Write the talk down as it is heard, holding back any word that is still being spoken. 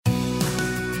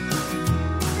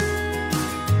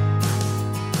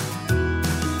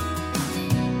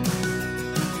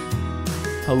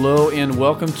Hello and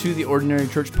welcome to the Ordinary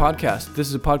Church Podcast. This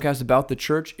is a podcast about the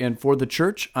church and for the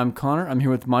church. I'm Connor. I'm here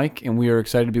with Mike, and we are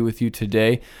excited to be with you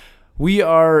today. We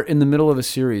are in the middle of a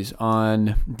series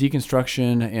on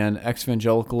deconstruction and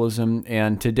evangelicalism,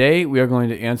 and today we are going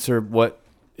to answer what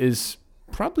is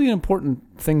probably an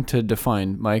important thing to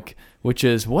define, Mike, which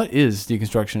is what is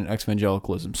deconstruction and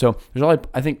evangelicalism. So there's only,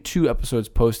 I think, 2 episodes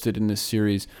posted in this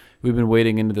series. We've been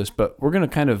wading into this, but we're going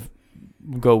to kind of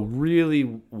go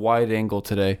really wide angle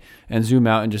today and zoom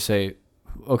out and just say,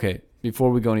 okay,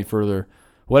 before we go any further,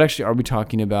 what actually are we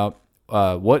talking about?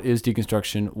 What is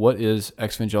deconstruction? What is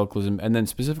evangelicalism? And then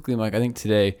specifically, Mike, I think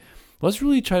today, let's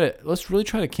really try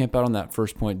to camp out on that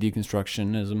first point,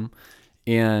 deconstructionism,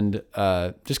 and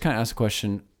just kind of ask the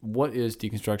question, what is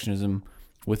deconstructionism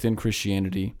within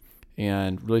Christianity?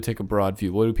 And really take a broad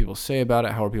view. What do people say about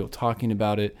it? How are people talking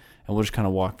about it? And we'll just kind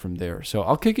of walk from there. So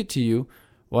I'll kick it to you.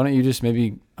 Why don't you just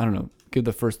maybe, give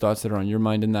the first thoughts that are on your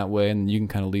mind in that way, and you can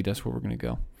kind of lead us where we're going to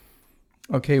go.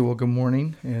 Okay, well, good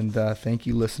morning, and thank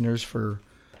you, listeners, for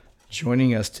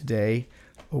joining us today.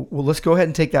 Well, let's go ahead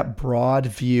and take that broad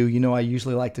view. You know, I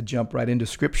usually like to jump right into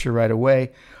Scripture right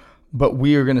away, but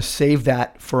we are going to save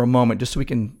that for a moment just so we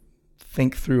can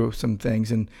think through some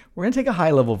things, and we're going to take a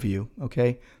high-level view,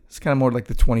 okay? It's kind of more like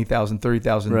the 20,000,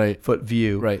 30,000 foot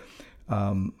view. Right.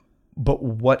 But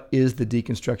what is the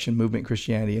deconstruction movement in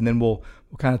Christianity? And then we'll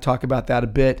kind of talk about that a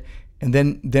bit, and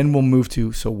then we'll move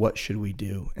to, so what should we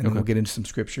do? And then we'll get into some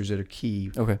scriptures that are key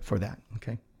for that,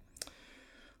 okay?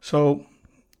 So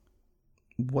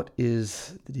what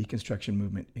is the deconstruction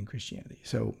movement in Christianity?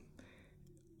 So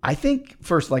I think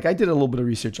first, like I did a little bit of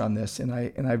research on this, and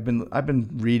I've been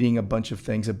reading a bunch of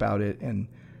things about it and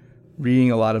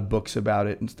reading a lot of books about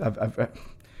it. And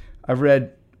I've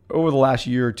read, over the last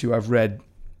year or two, I've read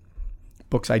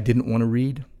books I didn't want to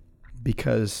read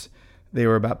because they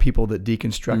were about people that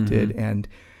deconstructed. And,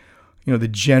 the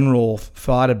general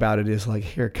thought about it is like,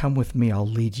 here, come with me. I'll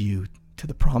lead you to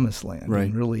the promised land. Right.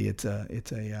 And really it's a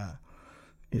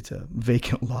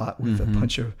vacant lot with a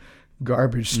bunch of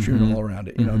garbage strewn all around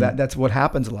it. That's what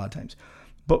happens a lot of times.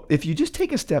 But if you just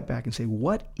take a step back and say,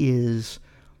 what is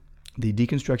the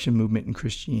deconstruction movement in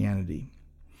Christianity?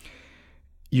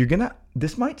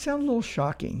 This might sound a little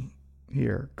shocking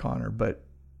here, Connor, but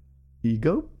you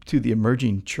go to the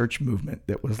emerging church movement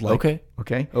that was like,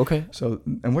 okay. So,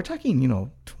 and we're talking,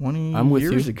 20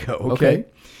 years ago. Okay.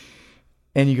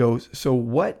 And you go, so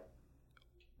what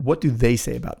do they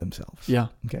say about themselves? Yeah.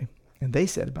 Okay. And they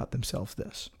said about themselves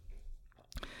this,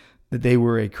 that they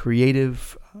were a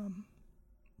creative,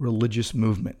 religious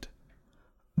movement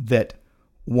that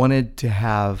wanted to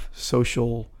have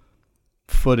social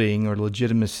footing or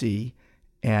legitimacy,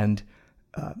 and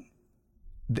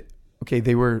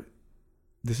they were,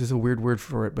 this is a weird word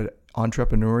for it, but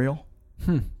entrepreneurial.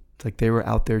 It's like they were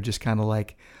out there just kind of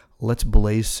like, let's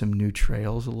blaze some new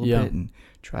trails a little bit and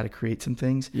try to create some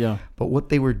things. Yeah. But what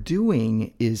they were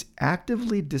doing is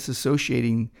actively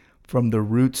disassociating from the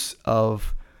roots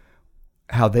of,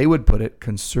 how they would put it,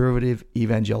 conservative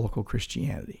evangelical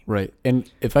Christianity. Right.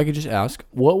 And if I could just ask,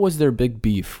 what was their big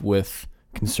beef with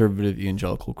conservative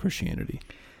evangelical Christianity?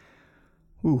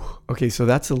 Ooh, okay, so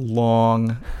that's a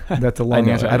long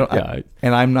answer.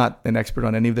 And I'm not an expert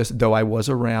on any of this, though I was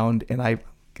around. And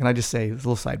can I just say a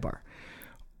little sidebar?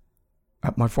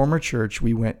 At my former church,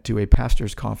 we went to a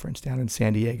pastor's conference down in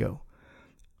San Diego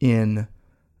in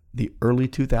the early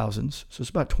 2000s. So it's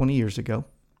about 20 years ago.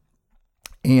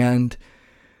 And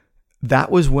that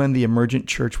was when the emergent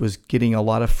church was getting a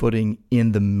lot of footing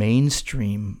in the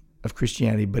mainstream of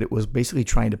Christianity, but it was basically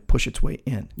trying to push its way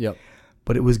in. Yep.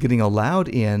 But it was getting allowed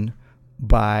in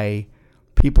by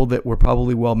people that were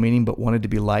probably well-meaning but wanted to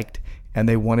be liked, and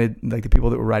they wanted, like the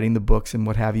people that were writing the books and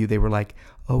what have you, they were like,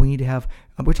 oh, we need to have,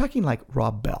 we're talking like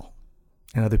Rob Bell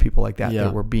and other people like that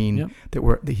that were being,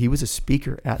 he was a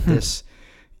speaker at this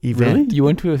event. Really? You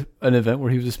went to an event where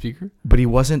he was a speaker? But he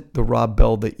wasn't the Rob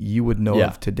Bell that you would know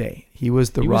of today. He was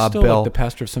the Rob Bell. Like the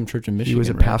pastor of some church in Michigan. He was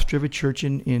a pastor of a church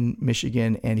in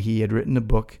Michigan, and he had written a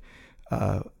book.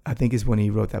 I think is when he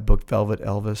wrote that book, Velvet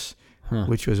Elvis,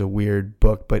 which was a weird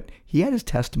book, but he had his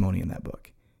testimony in that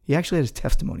book. He actually had his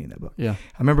testimony in that book. Yeah.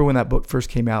 I remember when that book first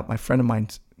came out, my friend of mine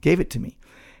gave it to me,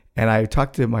 and I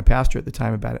talked to my pastor at the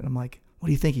time about it, and I'm like, what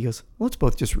do you think? He goes, well, let's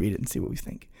both just read it and see what we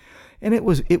think. And it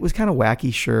was kind of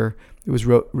wacky, sure. It was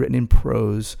written in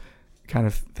prose kind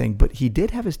of thing, but he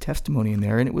did have his testimony in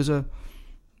there, and it was a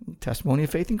testimony of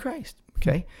faith in Christ,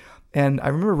 okay? And I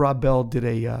remember Rob Bell did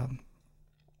a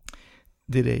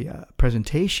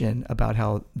presentation about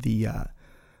how the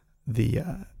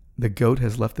the goat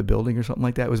has left the building or something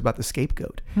like that. It was about the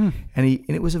scapegoat. And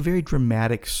it was a very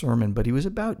dramatic sermon, but he was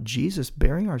about Jesus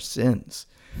bearing our sins.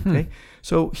 Okay.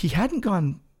 So he hadn't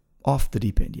gone off the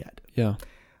deep end yet. Yeah.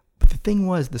 But the thing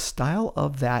was, the style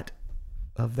of that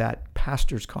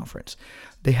pastor's conference,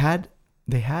 they had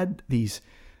these,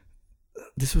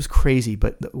 this was crazy,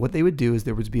 but what they would do is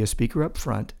there would be a speaker up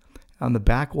front. On the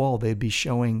back wall, they'd be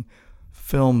showing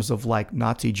films of like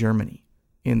Nazi Germany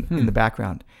in the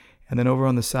background. And then over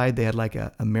on the side, they had like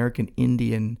a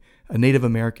Native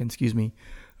American,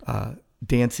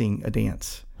 dancing a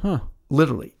dance.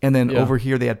 Literally. And then over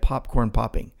here, they had popcorn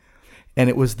popping. And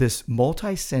it was this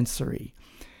multi-sensory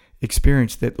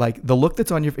experience that, like, the look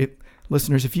that's on your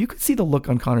listeners, if you could see the look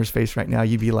on Connor's face right now,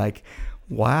 you'd be like,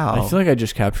 wow. I feel like I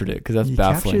just captured it because that's you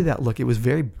baffling. Captured that look. It was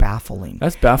very baffling.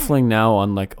 That's baffling now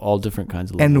on like all different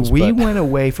kinds of levels. And we went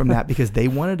away from that because they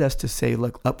wanted us to say,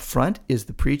 look, up front is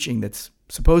the preaching that's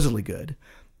supposedly good,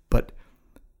 but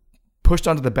pushed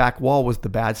onto the back wall was the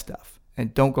bad stuff.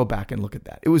 And don't go back and look at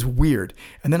that. It was weird.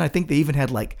 And then I think they even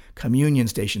had like communion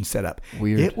stations set up.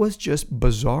 Weird. It was just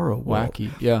bizarro.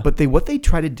 Wacky. Yeah. But what they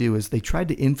tried to do is they tried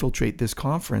to infiltrate this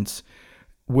conference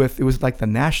it was like the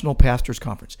National Pastors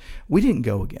Conference. We didn't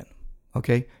go again.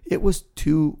 Okay. It was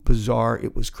too bizarre.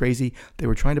 It was crazy. They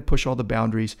were trying to push all the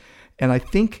boundaries. And I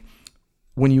think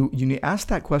when you ask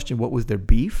that question, what was their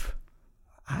beef?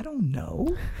 I don't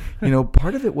know.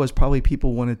 Part of it was probably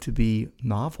people wanted to be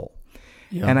novel.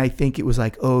 Yeah. And I think it was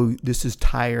like, oh, this is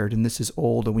tired and this is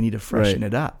old and we need to freshen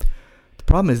it up. The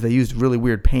problem is they used really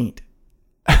weird paint.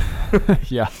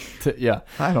 Yeah.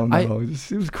 I don't know.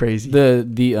 It was crazy.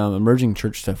 The emerging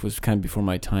church stuff was kind of before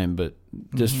my time, but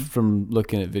just from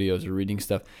looking at videos or reading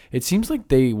stuff, it seems like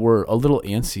they were a little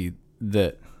antsy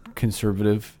that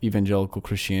conservative evangelical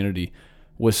Christianity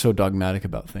was so dogmatic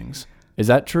about things. Is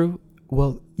that true?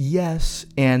 Well, yes.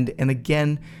 And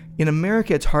again, in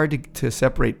America, it's hard to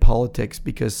separate politics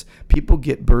because people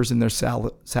get burrs in their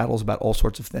saddles about all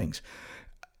sorts of things.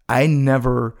 I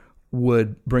never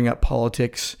would bring up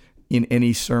politics in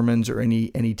any sermons or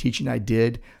any teaching I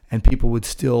did, and people would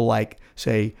still like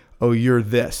say, "Oh, you're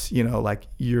this," like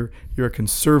you're a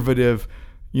conservative,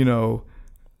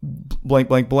 blank,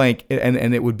 blank, blank,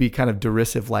 and it would be kind of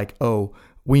derisive, like, "Oh,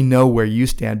 we know where you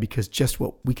stand because just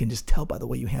what we can just tell by the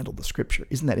way you handle the scripture."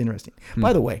 Isn't that interesting?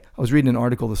 By the way, I was reading an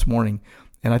article this morning,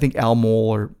 and I think Al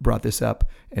Mohler brought this up,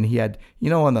 and he had,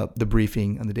 on the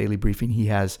briefing, on the daily briefing, he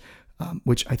has,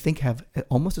 which I think have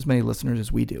almost as many listeners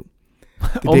as we do.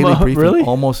 The daily briefing really?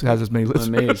 Almost has as many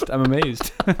listeners. I'm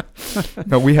amazed.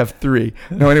 No, we have 3.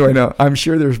 No, I'm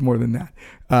sure there's more than that.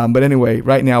 But anyway,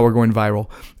 right now we're going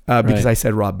viral because I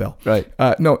said Rob Bell. Right.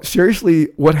 No, seriously,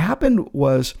 what happened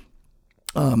was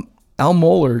Al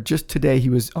Mohler just today, he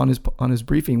was on his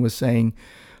briefing was saying,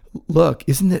 look,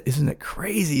 isn't it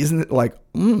crazy? Isn't it like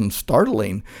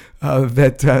startling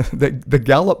that the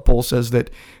Gallup poll says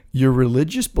that your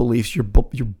religious beliefs, your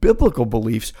biblical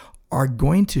beliefs are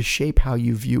going to shape how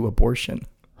you view abortion.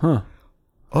 Huh.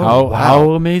 Oh,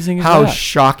 how amazing is that? How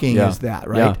shocking is that,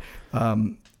 right? Yeah.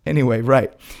 Anyway,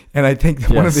 right. And I think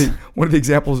one of the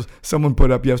examples someone put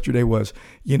up yesterday was,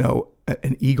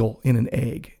 an eagle in an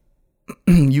egg.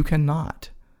 You cannot,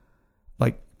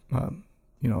 like, that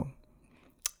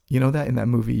in that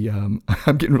movie, I'm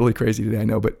getting really crazy today, I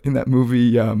know, but in that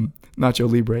movie,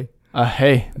 Nacho Libre.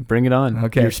 Hey, bring it on.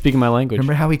 Okay. You're speaking my language.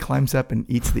 Remember how he climbs up and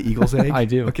eats the eagle's egg? I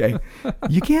do. Okay.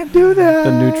 You can't do that.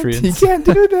 The nutrients. You can't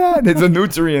do that. It's the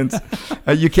nutrients.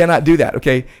 You cannot do that.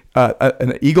 Okay.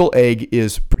 An eagle egg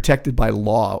is protected by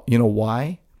law. You know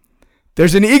why?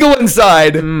 There's an eagle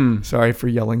inside. Sorry for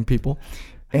yelling, people.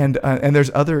 And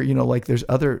there's other, there's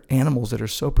other animals that are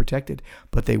so protected,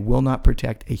 but they will not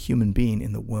protect a human being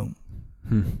in the womb.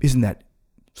 Isn't that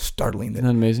startling? Isn't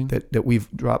that amazing? That we've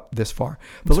dropped this far.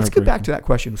 But let's get back to that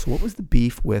question. So what was the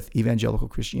beef with evangelical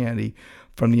Christianity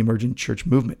from the emergent church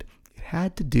movement? It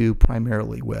had to do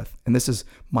primarily with, and this is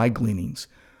my gleanings,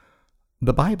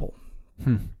 the Bible.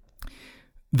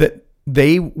 That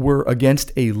they were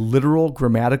against a literal,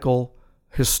 grammatical,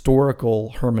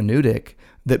 historical hermeneutic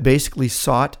that basically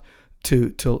sought to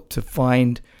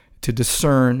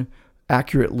discern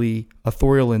accurately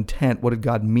authorial intent. What did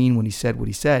God mean when he said what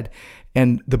he said?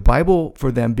 And the Bible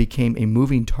for them became a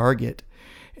moving target.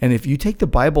 And if you take the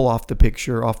Bible off the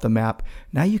picture, off the map,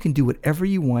 now you can do whatever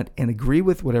you want and agree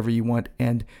with whatever you want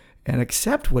and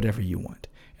accept whatever you want.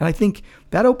 And I think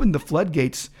that opened the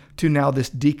floodgates to now this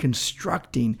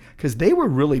deconstructing, because they were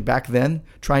really back then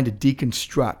trying to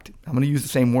deconstruct. I'm going to use the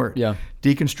same word. Yeah.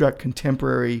 Deconstruct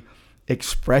contemporary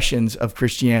expressions of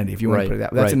Christianity, if you want to put it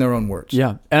that way. That's in their own words.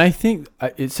 Yeah. And I think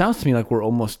it sounds to me like we're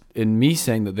almost, in me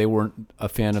saying that they weren't a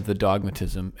fan of the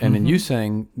dogmatism, and in you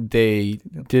saying they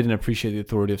didn't appreciate the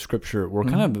authority of Scripture, we're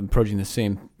kind of approaching the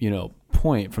same,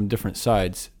 point from different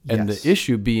sides. And the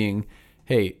issue being,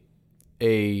 hey,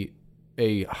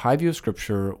 a high view of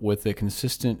Scripture with a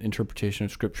consistent interpretation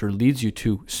of Scripture leads you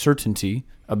to certainty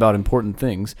about important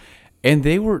things. And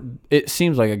it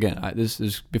seems like, again, this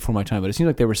is before my time, but it seems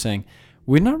like they were saying,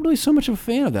 we're not really so much of a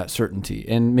fan of that certainty.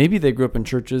 And maybe they grew up in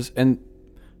churches, and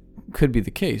could be the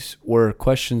case, where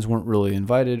questions weren't really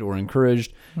invited or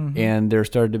encouraged. And there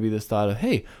started to be this thought of,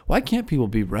 hey, why can't people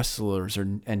be wrestlers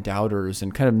and doubters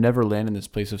and kind of never land in this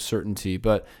place of certainty,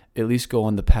 but at least go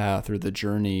on the path or the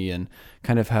journey and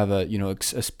kind of have a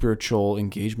spiritual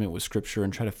engagement with Scripture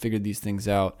and try to figure these things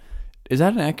out. Is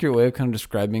that an accurate way of kind of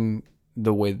describing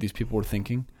the way that these people were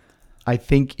thinking? I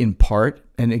think in part,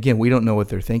 and again, we don't know what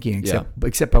they're thinking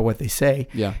except by what they say.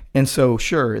 Yeah. And so,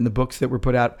 sure, in the books that were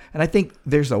put out, and I think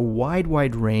there's a wide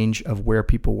range of where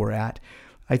people were at.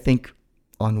 I think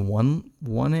on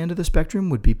one end of the spectrum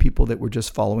would be people that were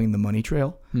just following the money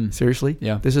trail. Seriously.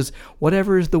 Yeah. This is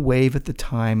whatever is the wave at the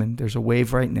time, and there's a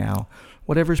wave right now.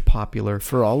 Whatever's popular.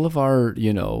 For all of our,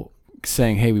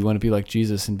 saying, hey, we want to be like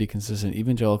Jesus and be consistent,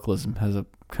 evangelicalism has a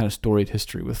kind of storied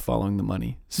history with following the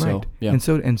money. So, right. Yeah. And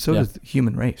so does the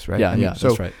human race, right? Yeah,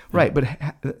 that's right. Right, but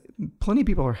plenty of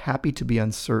people are happy to be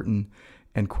uncertain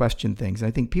and question things. And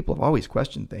I think people have always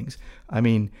questioned things. I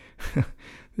mean, this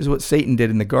is what Satan did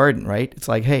in the garden, right? It's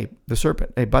like, hey, the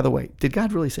serpent, hey, by the way, did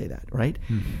God really say that, right?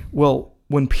 Well,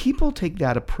 when people take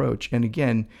that approach, and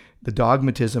again, the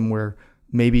dogmatism where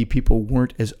maybe people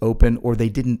weren't as open, or they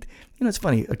didn't, it's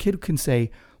funny, a kid can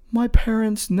say, my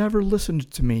parents never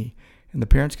listened to me. And the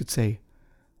parents could say,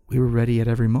 we were ready at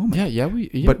every moment.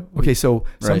 So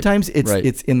sometimes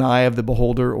it's in the eye of the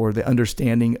beholder or the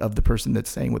understanding of the person that's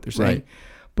saying what they're saying. Right.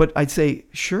 But I'd say,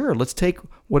 sure, let's take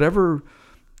whatever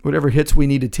hits we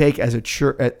need to take as a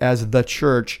church, as the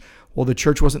church. Well, the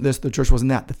church wasn't this, the church wasn't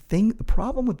that. The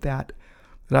problem with that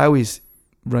I always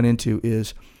run into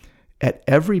is at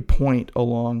every point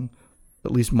along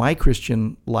at least my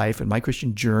Christian life and my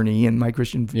Christian journey and my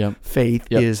Christian faith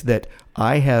is that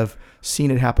I have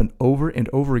seen it happen over and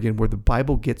over again where the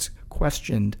Bible gets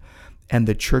questioned and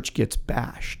the church gets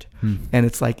bashed. And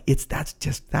it's like, that's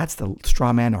the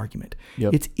straw man argument.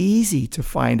 It's easy to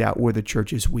find out where the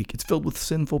church is weak. It's filled with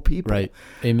sinful people. Right.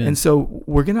 Amen. And so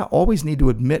we're going to always need to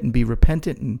admit and be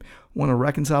repentant and want to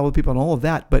reconcile with people and all of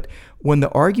that. But when the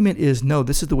argument is, no,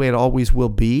 this is the way it always will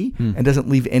be and doesn't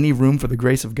leave any room for the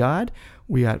grace of God,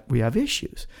 we have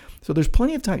issues. So there's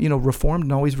plenty of time, reformed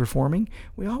and always reforming.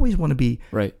 We always want to be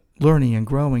learning and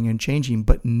growing and changing,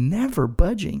 but never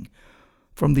budging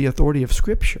from the authority of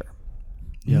Scripture.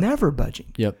 Never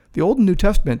budging. The Old and New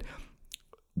Testament,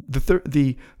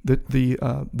 the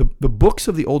books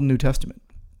of the Old and New Testament,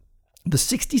 the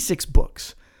 66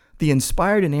 books, the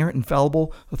inspired, inerrant,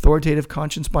 infallible, authoritative,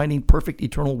 conscience-binding, perfect,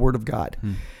 eternal Word of God,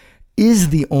 is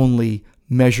the only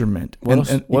measurement.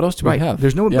 What else do we have?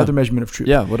 There's no other measurement of truth.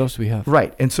 Yeah. What else do we have?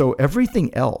 Right. And so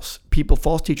everything else,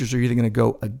 false teachers are either going to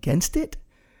go against it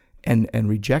and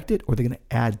reject it, or they're going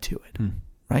to add to it.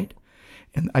 Right.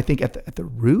 And I think at the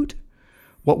root,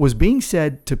 what was being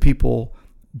said to people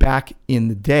back in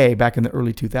the day, back in the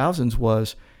early 2000s,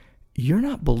 was, you're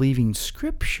not believing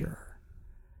Scripture.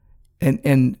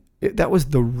 And that was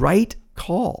the right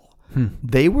call.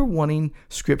 They were wanting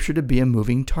Scripture to be a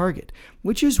moving target,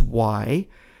 which is why,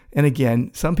 and again,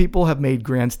 some people have made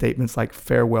grand statements like,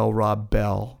 farewell, Rob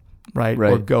Bell, right?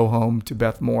 Or go home to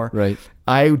Beth Moore. Right.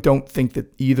 I don't think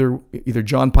that either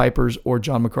John Piper's or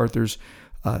John MacArthur's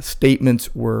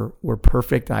statements were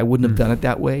perfect. I wouldn't have done it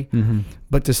that way.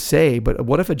 But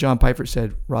what if a John Piper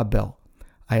said, Rob Bell,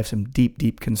 I have some deep,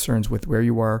 deep concerns with where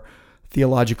you are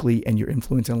theologically and you're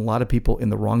influencing a lot of people in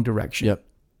the wrong direction.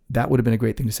 That would have been a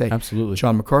great thing to say. Absolutely.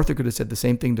 John MacArthur could have said the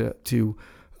same thing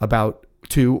about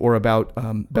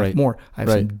Beth Moore. I have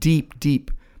some deep,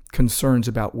 deep concerns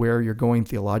about where you're going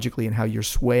theologically and how you're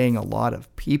swaying a lot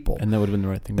of people. And that would have been the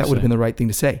right thing to say. That would have been the right thing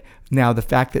to say. Now, the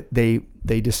fact that they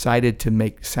decided to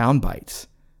make sound bites,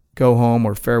 go home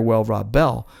or farewell, Rob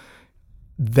Bell,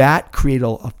 that created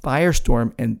a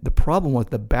firestorm. And the problem was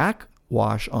the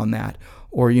backwash on that,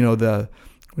 or, the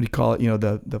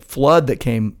flood that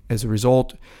came as a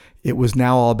result. It was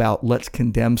now all about, let's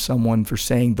condemn someone for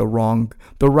saying the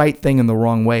right thing in the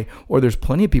wrong way. Or there's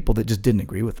plenty of people that just didn't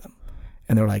agree with them.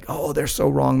 And they're like, oh, they're so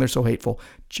wrong, they're so hateful.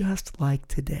 Just like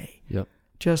today.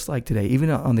 Just like today, even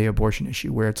on the abortion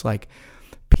issue, where it's like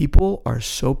people are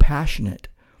so passionate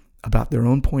about their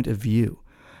own point of view.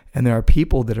 And there are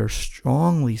people that are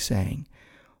strongly saying,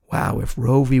 wow, if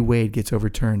Roe v. Wade gets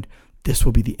overturned, this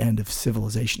will be the end of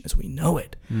civilization as we know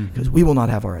it, because we will not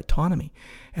have our autonomy.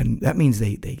 And that means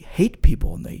they hate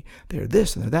people, and they're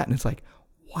this and they're that. And it's like,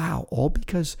 wow, all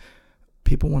because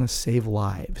people want to save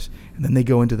lives. And then they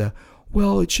go into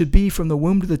well, it should be from the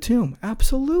womb to the tomb.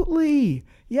 Absolutely.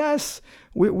 Yes.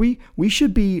 We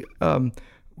should be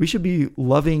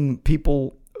loving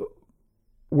people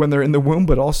when they're in the womb,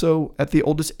 but also at the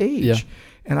oldest age. Yeah.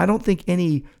 And I don't think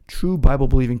any true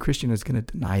Bible-believing Christian is going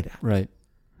to deny that. Right.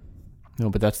 No,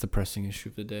 but that's the pressing issue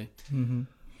of the day. Mm-hmm.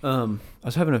 I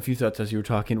was having a few thoughts as you were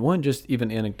talking. One, just even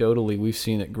anecdotally, we've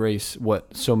seen at Grace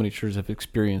what so many churches have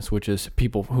experienced, which is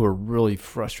people who are really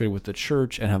frustrated with the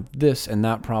church and have this and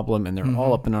that problem, and they're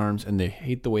all up in arms, and they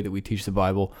hate the way that we teach the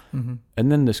Bible. Mm-hmm.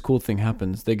 And then this cool thing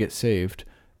happens. They get saved,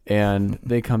 and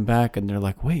they come back, and they're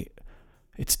like, wait,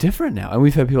 it's different now. And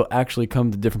we've had people actually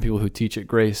come to different people who teach at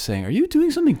Grace saying, are you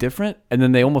doing something different? And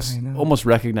then they almost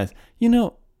recognize,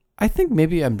 I think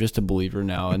maybe I'm just a believer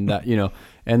now, and that,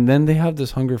 and then they have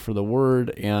this hunger for the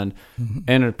word and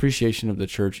an appreciation of the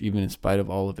church, even in spite of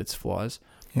all of its flaws.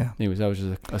 Yeah. Anyways, that was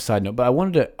just a side note, but I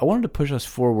wanted to push us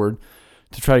forward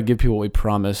to try to give people what we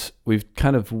promise. We've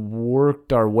kind of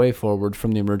worked our way forward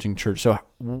from the emerging church. So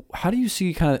how do you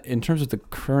see kind of in terms of the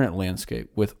current landscape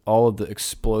with all of the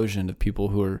explosion of people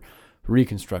who are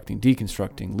reconstructing,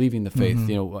 deconstructing, leaving the faith,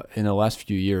 in the last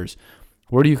few years,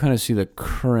 where do you kind of see the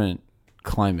current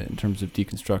climate in terms of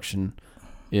deconstruction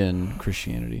in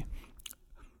Christianity?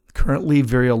 Currently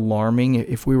very alarming.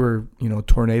 If we were,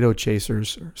 tornado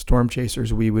chasers or storm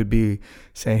chasers, we would be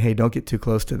saying, hey, don't get too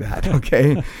close to that.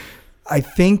 Okay. I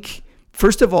think,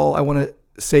 first of all, I want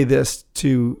to say this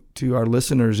to our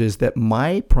listeners is that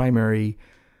my primary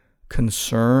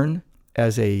concern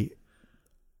as a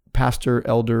pastor,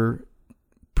 elder,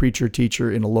 preacher,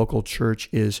 teacher in a local church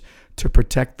is to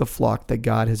protect the flock that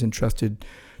God has entrusted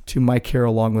to my care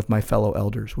along with my fellow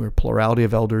elders. We're a plurality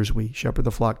of elders. We shepherd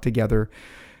the flock together.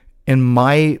 And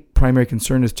my primary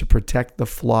concern is to protect the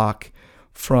flock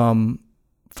from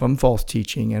false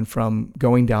teaching and from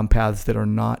going down paths that are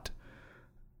not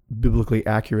biblically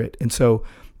accurate. And so,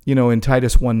 in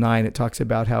Titus 1:9, it talks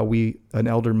about how an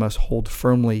elder must hold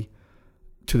firmly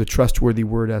to the trustworthy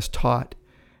word as taught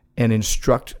and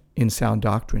instruct in sound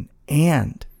doctrine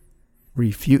and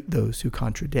refute those who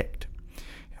contradict.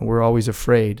 And we're always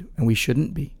afraid, and we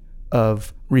shouldn't be,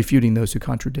 of refuting those who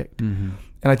contradict. Mm-hmm.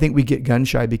 And I think we get gun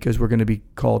shy because we're going to be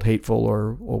called hateful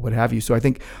or what have you. So I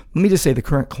think, let me just say the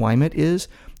current climate is,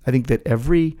 I think that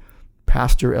every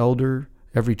pastor, elder,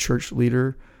 every church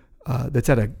leader that's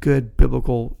at a good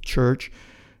biblical church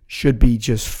should be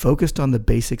just focused on the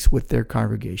basics with their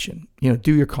congregation.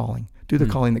 Do your calling. Do the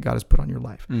calling that God has put on your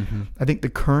life. Mm-hmm. I think the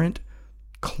current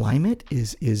climate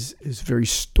is very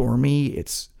stormy.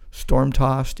 It's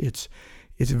storm-tossed. It's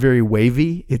very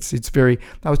wavy. It's very.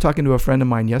 I was talking to a friend of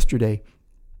mine yesterday,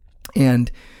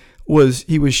 and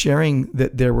he was sharing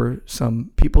that there were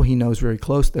some people he knows very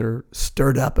close that are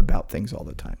stirred up about things all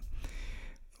the time.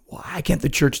 Why can't the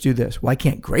church do this? Why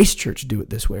can't Grace Church do it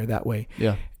this way or that way?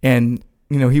 Yeah. And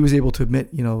he was able to admit,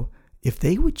 if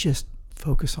they would just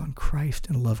focus on Christ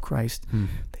and love Christ,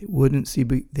 they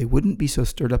wouldn't be so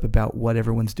stirred up about what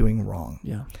everyone's doing wrong.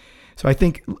 Yeah. So I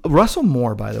think Russell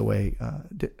Moore, by the way,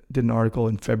 did an article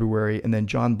in February, and then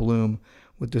John Bloom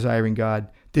with Desiring God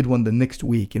did one the next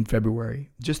week in February,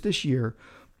 just this year,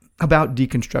 about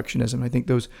deconstructionism. I think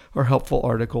those are helpful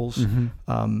articles.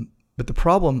 Mm-hmm. But the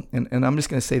problem, and I'm just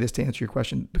going to say this to answer your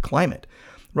question, the climate.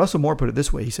 Russell Moore put it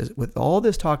this way. He says, with all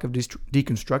this talk of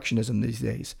deconstructionism these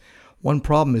days, one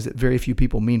problem is that very few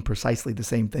people mean precisely the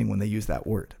same thing when they use that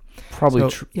word.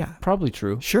 Probably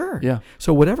true. Sure. Yeah.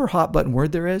 So whatever hot button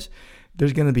word there is,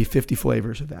 there's going to be 50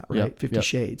 flavors of that, right? Yep. 50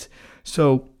 shades.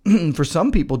 So for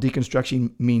some people,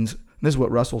 deconstruction means, this is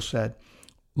what Russell said,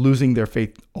 losing their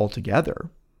faith altogether,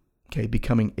 okay,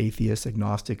 becoming atheists,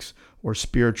 agnostics, or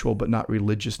spiritual but not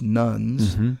religious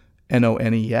nuns,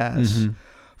 N-O-N-E-S. Mm-hmm.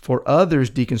 For others,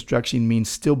 deconstruction means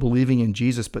still believing in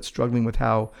Jesus but struggling with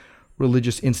how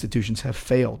religious institutions have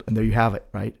failed. And there you have it,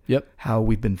 right? Yep. How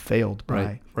we've been failed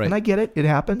by. Right. And I get it. It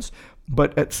happens.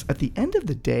 But at the end of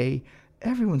the day,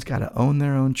 everyone's got to own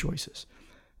their own choices.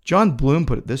 John Bloom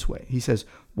put it this way. He says,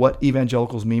 what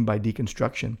evangelicals mean by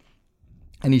deconstruction.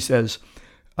 And he says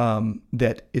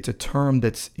that it's a term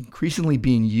that's increasingly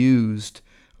being used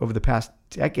over the past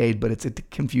decade, but it's a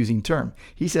confusing term.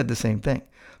 He said the same thing.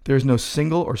 There is no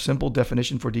single or simple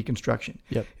definition for deconstruction.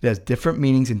 Yep. It has different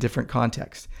meanings in different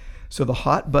contexts. So the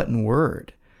hot button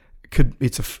word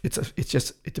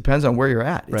it depends on where you're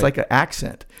at. It's like an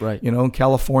accent, right? In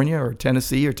California or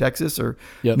Tennessee or Texas or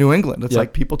New England, it's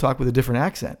like people talk with a different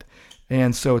accent.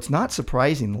 And so it's not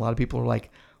surprising. A lot of people are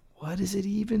like, what does it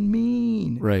even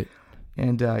mean? Right.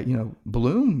 And,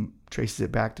 Bloom traces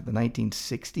it back to the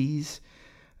 1960s.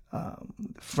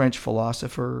 French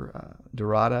philosopher,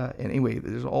 Derrida. And anyway,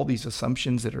 there's all these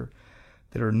assumptions that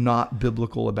are not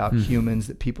biblical about humans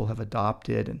that people have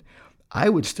adopted. And I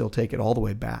would still take it all the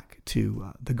way back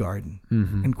to the garden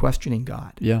and questioning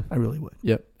God. Yeah. I really would.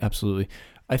 Yep, absolutely.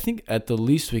 I think at the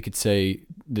least we could say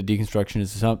the deconstruction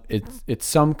is it's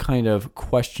some kind of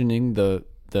questioning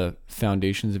the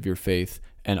foundations of your faith,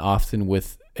 and often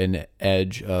with an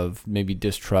edge of maybe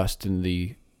distrust in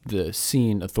the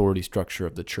seen authority structure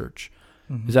of the church.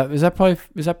 Mm-hmm. Is that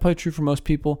probably true for most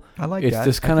people? I like it's that.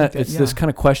 This kind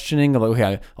of questioning of like,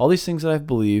 okay, all these things that I've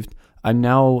believed, I'm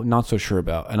now not so sure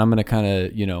about, and I'm going to kind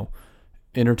of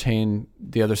entertain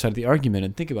the other side of the argument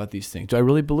and think about these things. Do I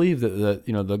really believe that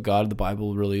the God of the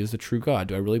Bible really is the true God?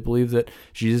 Do I really believe that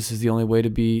Jesus is the only way to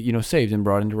be saved and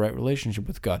brought into right relationship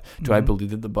with God? Do I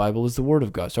believe that the Bible is the Word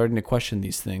of God? Starting to question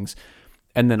these things,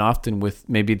 and then often with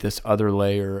maybe this other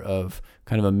layer of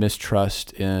kind of a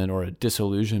mistrust in or a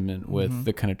disillusionment with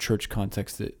the kind of church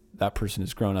context that person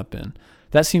has grown up in.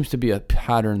 That seems to be a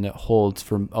pattern that holds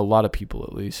for a lot of people,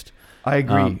 at least. I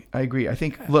agree. I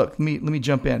think, look, let me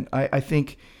jump in. I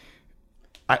think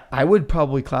I would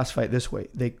probably classify it this way.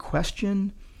 They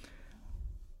question,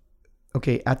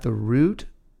 at the root,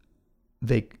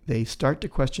 they start to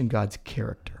question God's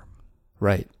character.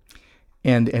 Right.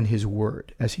 And his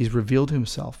word, as he's revealed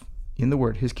himself in the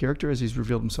word, his character as he's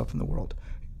revealed himself in the world,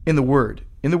 and the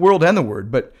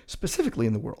word, but specifically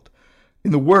in the world.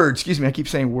 In the word, I keep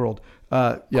saying world.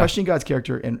 Questioning God's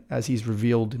character and as he's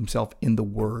revealed himself in the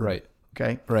word. Right.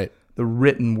 Okay? Right. The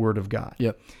written word of God.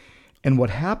 Yep. And what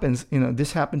happens,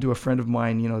 this happened to a friend of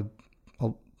mine,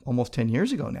 almost 10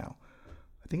 years ago now.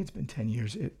 I think it's been 10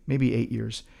 years, maybe 8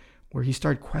 years, where he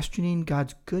started questioning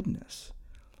God's goodness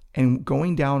and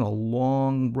going down a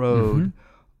long road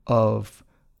of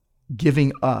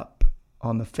giving up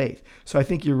on the faith. So I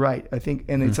think you're right.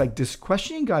 It's like this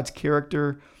questioning God's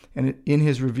character and in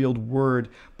his revealed word,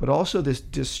 but also this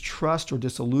distrust or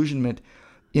disillusionment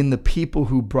in the people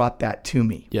who brought that to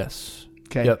me. Yes.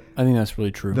 Okay. Yep. I think that's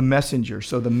really true. The messenger.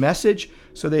 So the message,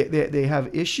 they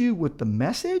have issue with the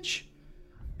message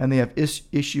and they have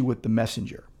issue with the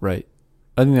messenger. Right.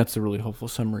 I think that's a really helpful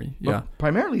summary. Yeah. But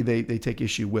primarily they take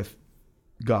issue with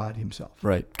God himself.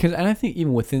 Right. And I think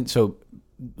even within, so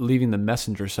leaving the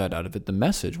messenger side out of it, the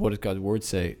message, what does God's word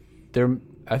say?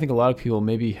 I think a lot of people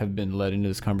maybe have been led into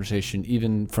this conversation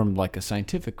even from like a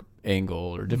scientific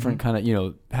angle or different kind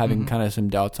of, having kind of some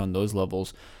doubts on those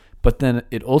levels. But then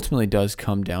it ultimately does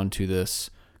come down to this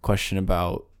question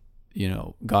about,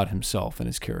 God himself and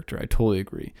his character. I totally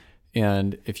agree.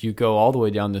 And if you go all the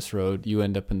way down this road, you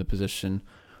end up in the position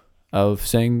of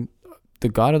saying the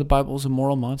God of the Bible is a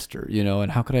moral monster,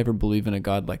 and how could I ever believe in a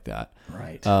God like that?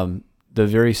 Right. The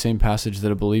very same passage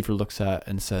that a believer looks at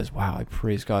and says, wow, I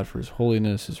praise God for his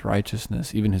holiness, his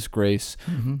righteousness, even his grace.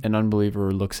 An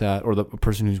unbeliever looks at, or the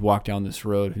person who's walked down this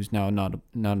road who's now not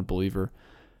a believer,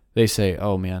 they say,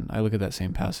 oh man, I look at that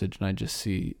same passage and I just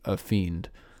see a fiend.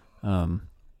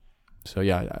 So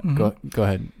yeah, go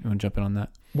ahead. You want to jump in on that?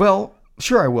 Well,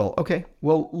 sure I will. Okay.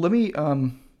 Well, let me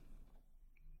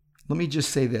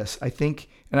just say this. I think,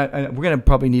 and we're going to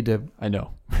probably need to. I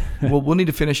know. we'll need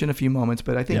to finish in a few moments,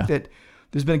 but I think that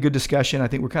there's been a good discussion. I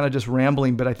think we're kind of just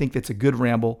rambling, but I think that's a good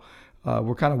ramble.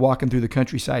 We're kind of walking through the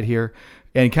countryside here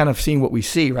and kind of seeing what we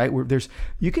see, right?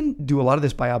 You can do a lot of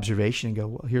this by observation and go,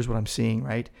 well, here's what I'm seeing,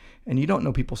 right? And you don't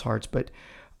know people's hearts, but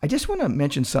I just want to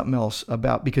mention something else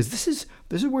about, because this is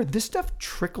where this stuff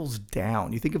trickles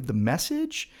down. You think of the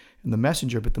message and the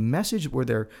messenger, but the message where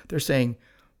they're saying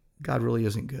God really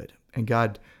isn't good and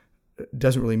God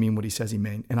doesn't really mean what he says he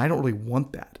meant. And I don't really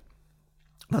want that.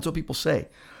 That's what people say.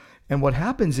 And what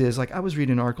happens is, like, I was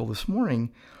reading an article this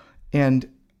morning and,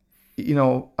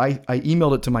 I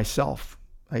emailed it to myself.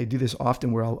 I do this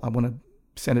often where I want to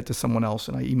send it to someone else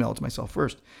and I email it to myself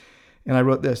first. And I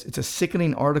wrote this. It's a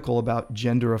sickening article about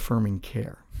gender-affirming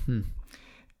care.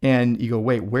 And you go,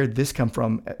 wait, where'd this come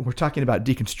from? We're talking about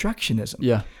deconstructionism.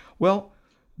 Yeah. Well,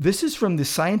 this is from the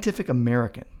Scientific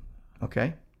American,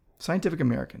 okay? Scientific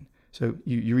American. So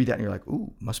you read that and you're like,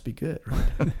 ooh, must be good,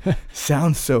 right?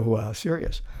 Sounds so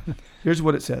serious. Here's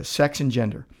what it says. Sex and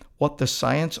gender. What the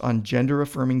science on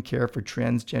gender-affirming care for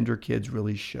transgender kids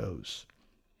really shows.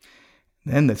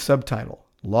 Then the subtitle.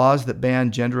 Laws that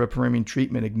ban gender-affirming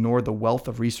treatment ignore the wealth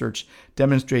of research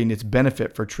demonstrating its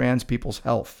benefit for trans people's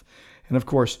health. And of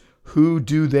course, who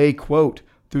do they quote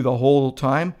through the whole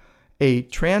time? A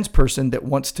trans person that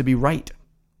wants to be right.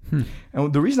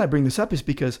 And the reason I bring this up is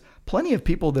because plenty of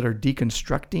people that are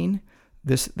deconstructing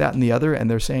this, that, and the other,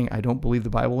 and they're saying, I don't believe the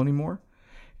Bible anymore,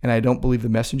 and I don't believe the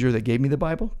messenger that gave me the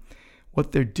Bible.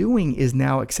 What they're doing is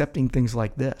now accepting things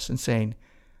like this and saying,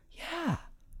 yeah,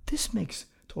 this makes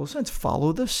total sense.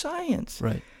 Follow the science.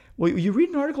 Right. Well, you read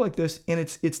an article like this, and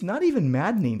it's not even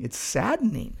maddening. It's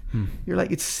saddening. You're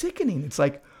like, it's sickening. It's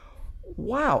like,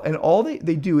 wow. And all they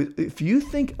do is, if you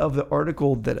think of the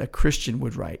article that a Christian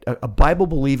would write, a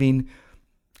Bible-believing,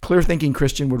 clear-thinking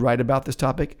Christian would write about this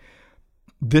topic,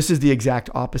 this is the exact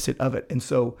opposite of it. And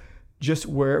so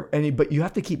but you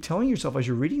have to keep telling yourself as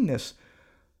you're reading this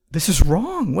is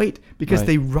wrong. Wait, because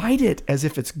they write it as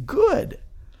if it's good.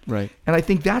 Right. And I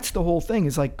think that's the whole thing,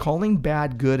 is like calling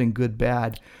bad good and good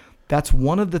bad. That's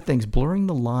one of the things, blurring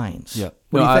the lines. Yeah.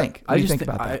 What do you think? What do you think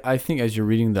about that? I think as you're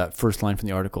reading that first line from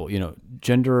the article,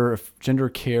 gender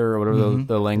care or whatever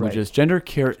the language is, gender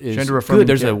care is good.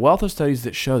 There's a wealth of studies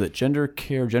that show that gender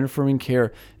affirming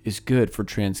care is good for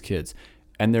trans kids.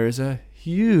 And there is a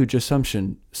huge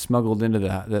assumption smuggled into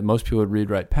that most people would read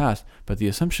right past. But the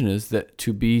assumption is that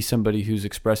to be somebody who's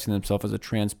expressing themselves as a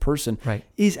trans person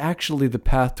is actually the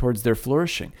path towards their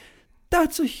flourishing.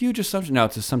 That's a huge assumption. Now,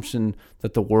 it's an assumption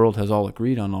that the world has all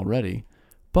agreed on already.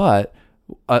 But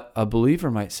a believer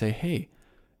might say, hey,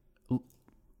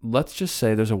 let's just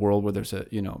say there's a world where there's I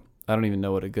don't even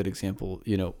know what a good example,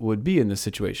 would be in this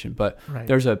situation. But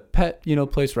there's a pet,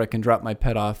 place where I can drop my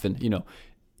pet off. And,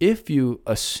 if you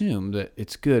assume that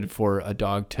it's good for a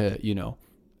dog to,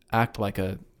 act like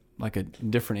a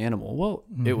different animal, well,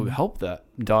 it would help that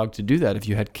dog to do that if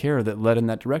you had care that led in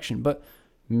that direction. But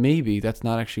maybe that's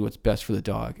not actually what's best for the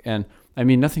dog. And I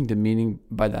mean, nothing demeaning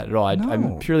by that at all.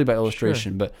 I'm purely by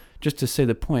illustration, but just to say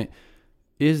the point,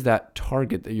 is that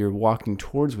target that you're walking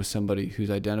towards with somebody who's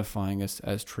identifying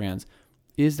as trans,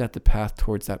 is that the path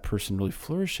towards that person really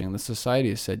flourishing? The society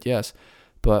has said yes,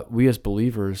 but we as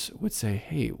believers would say,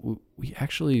 hey,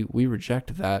 we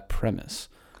reject that premise.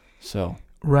 So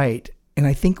right. And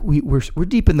I think we're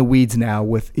deep in the weeds now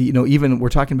with, even we're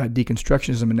talking about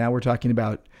deconstructionism, and now we're talking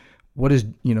about what is,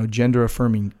 gender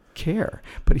affirming care.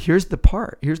 But here's the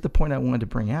point I wanted to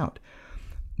bring out.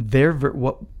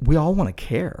 What we all want to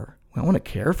care. We want to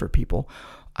care for people.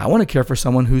 I want to care for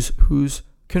someone who's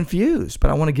confused, but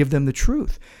I want to give them the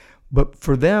truth. But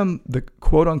for them, the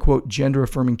quote unquote gender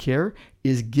affirming care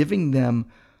is giving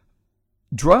them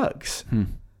drugs.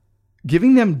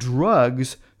 Giving them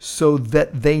drugs so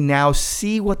that they now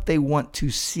see what they want to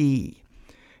see.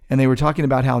 And they were talking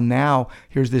about how now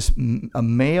here's a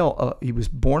male, he was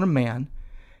born a man,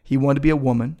 he wanted to be a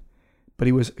woman, but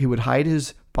he would hide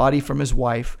his body from his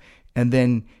wife, and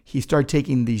then he started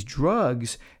taking these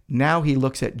drugs. Now he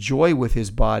looks at joy with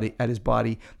his body,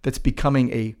 that's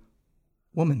becoming a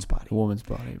woman's body. A woman's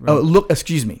body, right? Oh,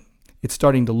 excuse me. It's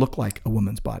starting to look like a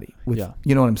woman's body. You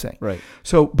know what I'm saying? Right.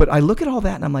 So, but I look at all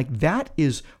that and I'm like, that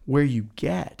is where you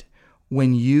get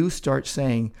when you start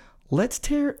saying, let's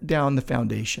tear down the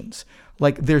foundations.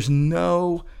 Like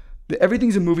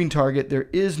everything's a moving target. There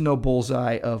is no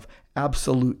bullseye of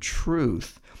absolute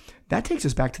truth. That takes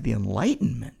us back to the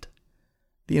Enlightenment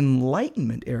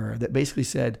era that basically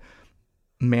said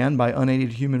man by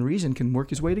unaided human reason can work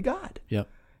his way to God. Yep.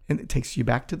 And it takes you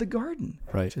back to the garden.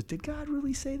 Right. Says, did God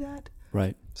really say that?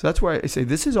 Right. So that's why I say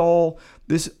this all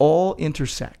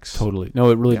intersects. Totally. No,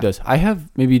 it really does. I have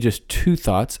maybe just two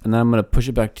thoughts, and then I'm going to push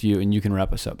it back to you, and you can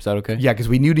wrap us up. Is that okay? Yeah, because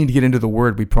we need to get into the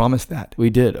word. We promised that. We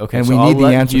did. Okay. And so we need the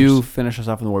answers. You finish us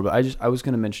off in the word, but I was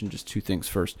going to mention just two things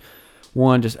first.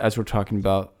 One, just as we're talking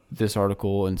about this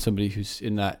article and somebody who's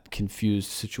in that confused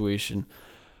situation,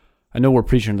 I know we're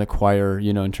preaching to the choir,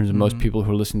 in terms of most people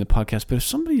who are listening to the podcast, but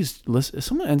if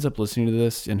someone ends up listening to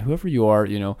this, and whoever you are,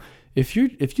 if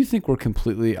you think we're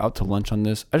completely out to lunch on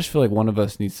this, I just feel like one of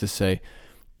us needs to say,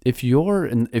 if you're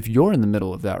in the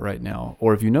middle of that right now,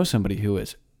 or if you know somebody who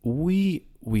is, we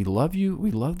love you,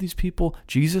 we love these people,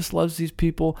 Jesus loves these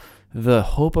people. The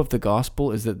hope of the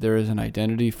gospel is that there is an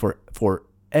identity for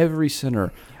every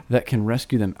sinner that can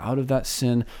rescue them out of that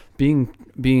sin,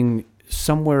 being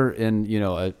somewhere in,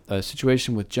 a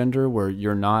situation with gender where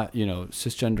you're not,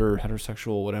 cisgender,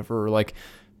 heterosexual, whatever, like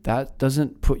that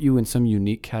doesn't put you in some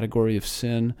unique category of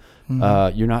sin.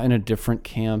 You're not in a different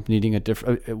camp needing a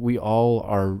different, we all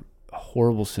are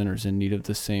horrible sinners in need of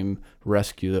the same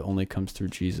rescue that only comes through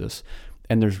Jesus.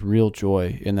 And there's real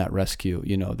joy in that rescue,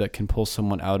 that can pull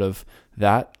someone out of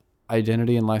that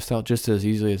identity and lifestyle just as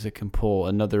easily as it can pull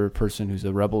another person who's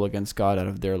a rebel against God out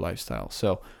of their lifestyle.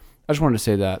 So I just wanted to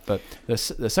say that. But the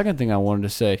second thing I wanted to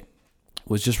say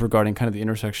was just regarding kind of the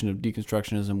intersection of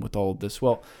deconstructionism with all of this.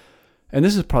 Well, and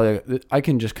this is probably, I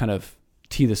can just kind of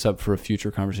tee this up for a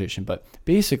future conversation, but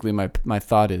basically my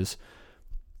thought is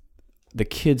the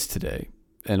kids today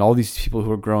and all these people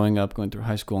who are growing up, going through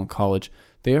high school and college,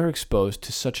 they are exposed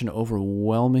to such an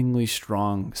overwhelmingly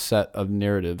strong set of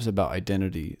narratives about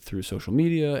identity through social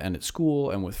media and at school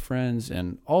and with friends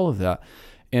and all of that.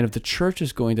 And if the church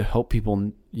is going to help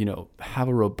people, have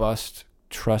a robust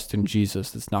trust in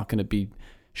Jesus that's not going to be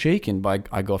shaken by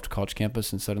I go off to college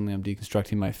campus and suddenly I'm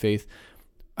deconstructing my faith,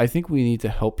 I think we need to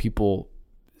help people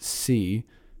see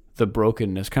the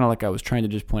brokenness, kind of like I was trying to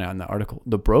just point out in the article,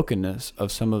 the brokenness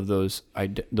of some of those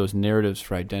narratives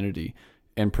for identity,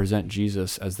 and present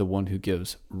Jesus as the one who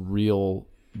gives real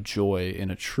joy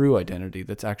in a true identity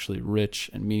that's actually rich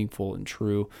and meaningful and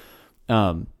true.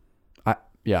 I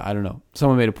don't know.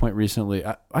 Someone made a point recently.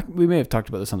 We may have talked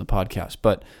about this on the podcast,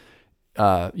 but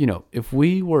if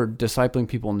we were discipling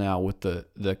people now with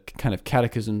the kind of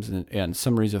catechisms and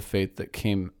summaries of faith that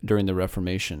came during the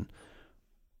Reformation,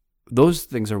 those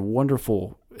things are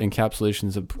wonderful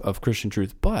encapsulations of Christian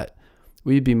truth, but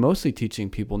we'd be mostly teaching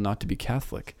people not to be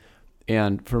Catholic.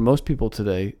 And for most people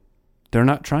today, they're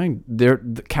not trying.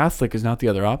 The Catholic is not the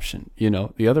other option.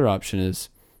 The other option is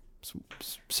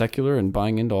secular and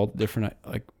buying into all the different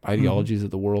ideologies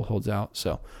that the world holds out.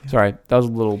 So, sorry, that was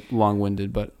a little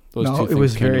long-winded, but those two things it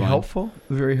was came to very mind. helpful.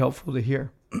 Very helpful to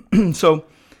hear. So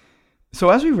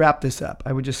as we wrap this up,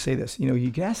 I would just say this.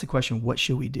 You can ask the question, what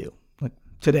should we do? Like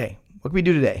today, what can we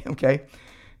do today? Okay.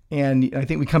 And I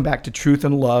think we come back to truth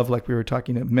and love, like we were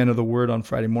talking to Men of the Word on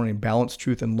Friday morning, balance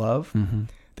truth and love. Mm-hmm.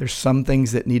 There's some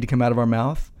things that need to come out of our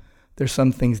mouth. There's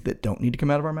some things that don't need to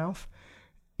come out of our mouth.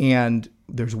 And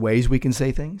there's ways we can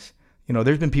say things.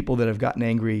 There's been people that have gotten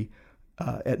angry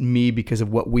at me because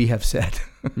of what we have said.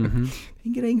 Mm-hmm. They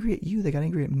didn't get angry at you. They got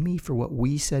angry at me for what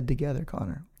we said together,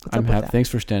 Connor. What's up with that? Thanks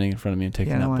for standing in front of me and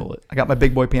taking that bullet. I got my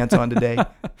big boy pants on today.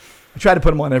 I try to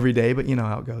put them on every day, but you know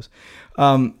how it goes.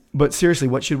 But seriously,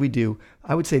 what should we do?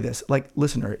 I would say this,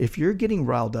 listener, if you're getting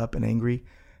riled up and angry,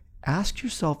 ask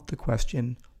yourself the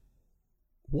question,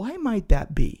 why might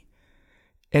that be?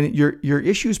 And your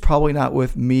issue is probably not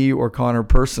with me or Connor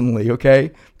personally,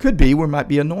 okay? Could be, we might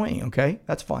be annoying, okay?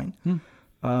 That's fine.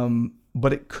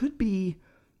 But it could be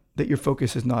that your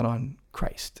focus is not on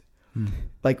Christ.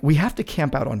 We have to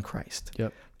camp out on Christ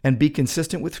and be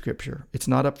consistent with Scripture. It's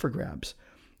not up for grabs.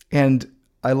 And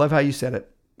I love how you said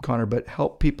it, Connor, but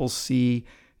help people see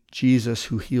Jesus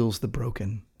who heals the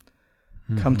broken.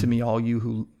 Mm-hmm. Come to me, all you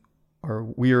who are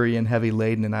weary and heavy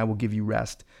laden, and I will give you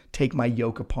rest. Take my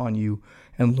yoke upon you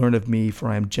and learn of me, for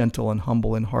I am gentle and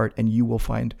humble in heart, and you will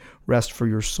find rest for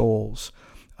your souls.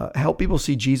 Help people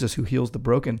see Jesus who heals the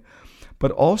broken,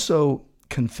 but also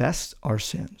confess our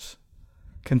sins.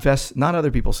 Confess not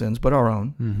other people's sins, but our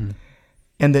own. Mm-hmm.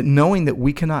 And that knowing that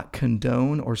we cannot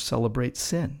condone or celebrate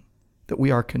sin, that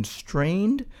we are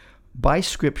constrained by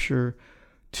Scripture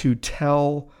to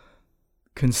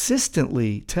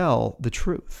consistently tell the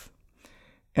truth.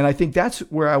 And I think that's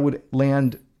where I would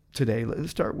land today. Let's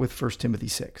start with 1 Timothy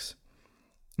 6,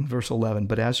 verse 11.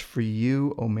 But as for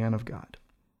you, O man of God,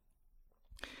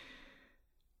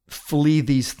 flee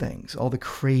these things, all the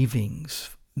cravings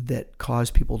that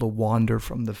cause people to wander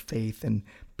from the faith and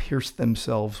pierce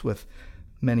themselves with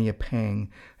many a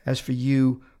pang. As for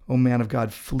you, O man of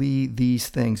God, flee these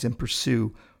things and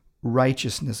pursue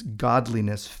righteousness,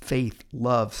 godliness, faith,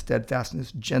 love,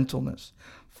 steadfastness, gentleness.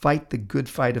 Fight the good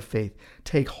fight of faith.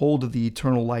 Take hold of the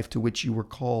eternal life to which you were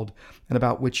called and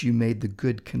about which you made the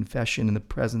good confession in the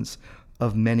presence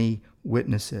of many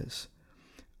witnesses.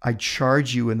 I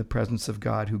charge you in the presence of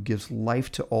God, who gives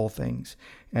life to all things,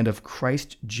 and of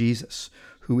Christ Jesus,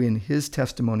 who in his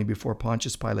testimony before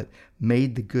Pontius Pilate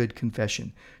made the good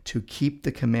confession, to keep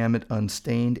the commandment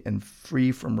unstained and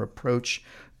free from reproach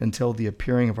until the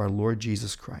appearing of our Lord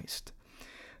Jesus Christ.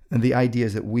 And the idea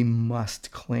is that we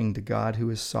must cling to God, who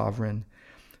is sovereign,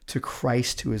 to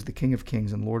Christ, who is the King of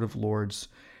Kings and Lord of Lords,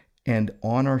 and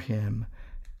honor him.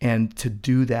 And to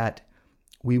do that,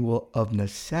 we will of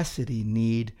necessity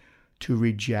need to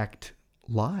reject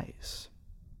lies.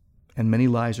 And many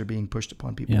lies are being pushed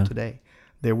upon people today.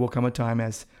 There will come a time,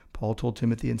 as Paul told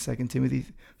Timothy in 2 Timothy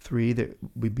 3, there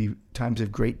would be times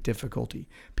of great difficulty.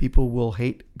 People will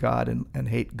hate God and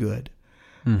hate good.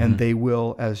 Mm-hmm. And they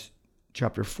will, as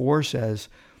chapter 4 says,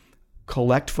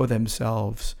 collect for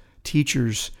themselves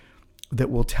teachers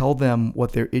that will tell them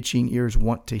what their itching ears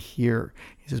want to hear.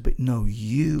 He says, but no,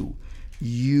 you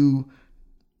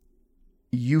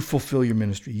fulfill your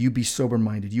ministry. You be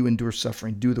sober-minded. You endure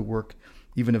suffering. Do the work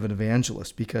even of an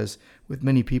evangelist, because with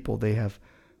many people, they have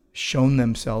shown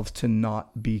themselves to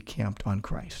not be camped on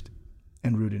Christ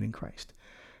and rooted in Christ.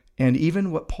 And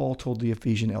even what Paul told the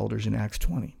Ephesian elders in Acts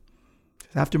 20,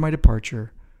 after my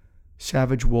departure,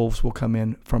 savage wolves will come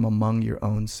in from among your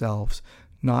own selves,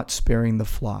 not sparing the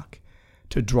flock,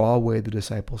 to draw away the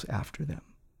disciples after them.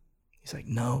 He's like,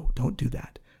 no, don't do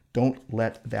that. Don't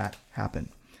let that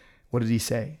happen. What did he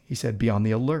say? He said, be on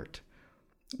the alert.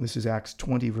 This is Acts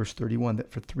 20, verse 31,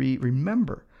 that for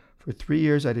 3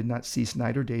 years I did not cease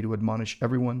night or day to admonish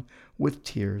everyone with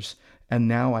tears. And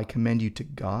now I commend you to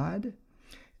God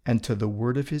and to the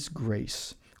word of his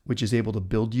grace, which is able to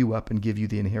build you up and give you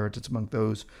the inheritance among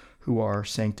those who are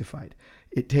sanctified.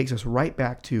 It takes us right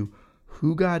back to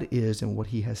who God is and what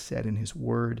he has said in his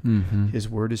word. Mm-hmm. His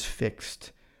word is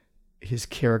fixed. His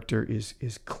character is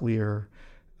clear.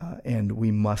 And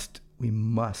we must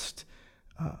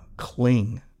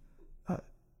cling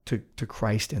to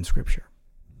Christ and Scripture.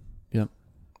 Yep.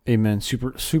 Amen.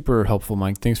 Super, super helpful,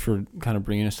 Mike. Thanks for kind of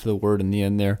bringing us to the word in the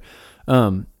end there.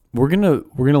 We're gonna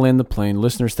land the plane.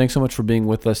 Listeners, thanks so much for being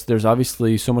with us. There's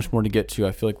obviously so much more to get to.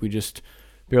 I feel like we just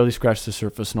barely scratched the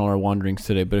surface in all our wanderings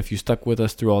today. But if you stuck with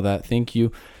us through all that, thank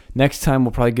you. Next time,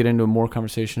 we'll probably get into a more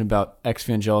conversation about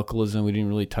evangelicalism. We didn't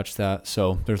really touch that,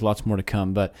 so there's lots more to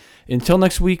come. But until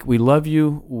next week, we love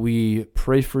you. We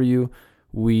pray for you.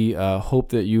 We hope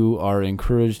that you are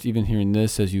encouraged even hearing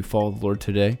this as you follow the Lord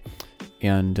today.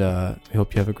 And we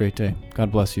hope you have a great day.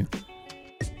 God bless you.